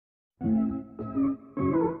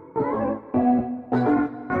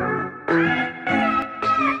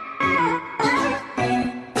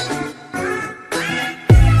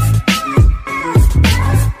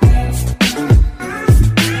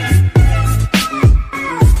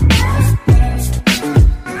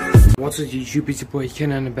What's up YouTube, it's your boy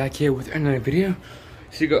Ken and I'm back here with another video.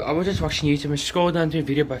 So I was just watching YouTube and scrolled down to a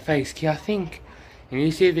video by faze, I think. And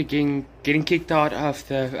you see they're getting kicked out of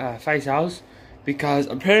the faze house because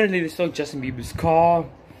apparently they stole Justin Bieber's car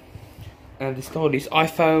and they stole his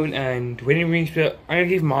iPhone and wedding rings. But I'm gonna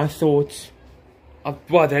give my thoughts of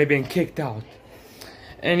why they're being kicked out.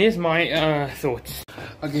 And here's my thoughts.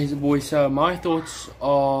 Okay, so boys, so my thoughts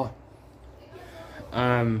are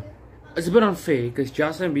it's a bit unfair because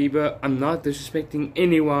Justin Bieber, I'm not disrespecting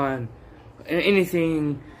anyone,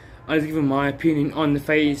 anything. I'm just giving my opinion on the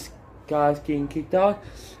faze guys getting kicked out,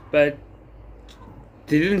 but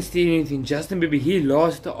they didn't steal anything. Justin Bieber, he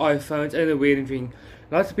lost the iPhones and the wedding ring.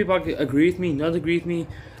 Lots of people agree with me, not agree with me.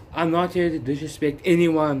 I'm not here to disrespect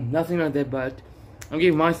anyone, nothing like that, but I'm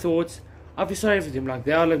giving my thoughts. I feel sorry for them, like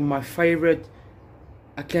they are like my favorite.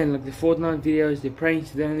 Again, like the Fortnite videos, the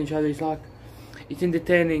pranks them and each other, it's like, it's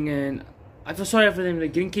entertaining, and I feel sorry for them. They're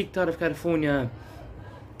getting kicked out of California,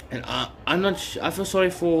 and I feel sorry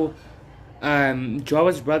for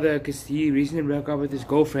Java's brother because he recently broke up with his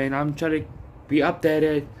girlfriend. I'm trying to be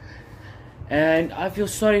updated, and I feel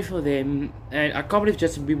sorry for them. And I can't believe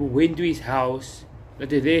Justin Bieber went to his house,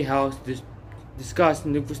 to their house, just discuss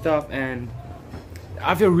and look for stuff. And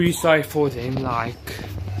I feel really sorry for them. Like,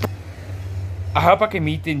 I hope I can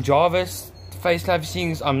meet them. Jarvis, Face Live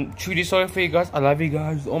Sings, I'm truly sorry for you guys. I love you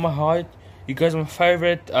guys with all my heart. You guys are my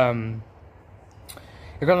favorite. You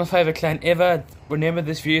guys are my favorite clan ever. Remember,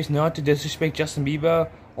 this video is not to disrespect Justin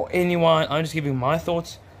Bieber or anyone. I'm just giving my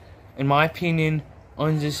thoughts and my opinion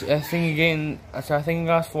on this thing again. So thank you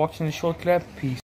guys for watching the short clip. Peace.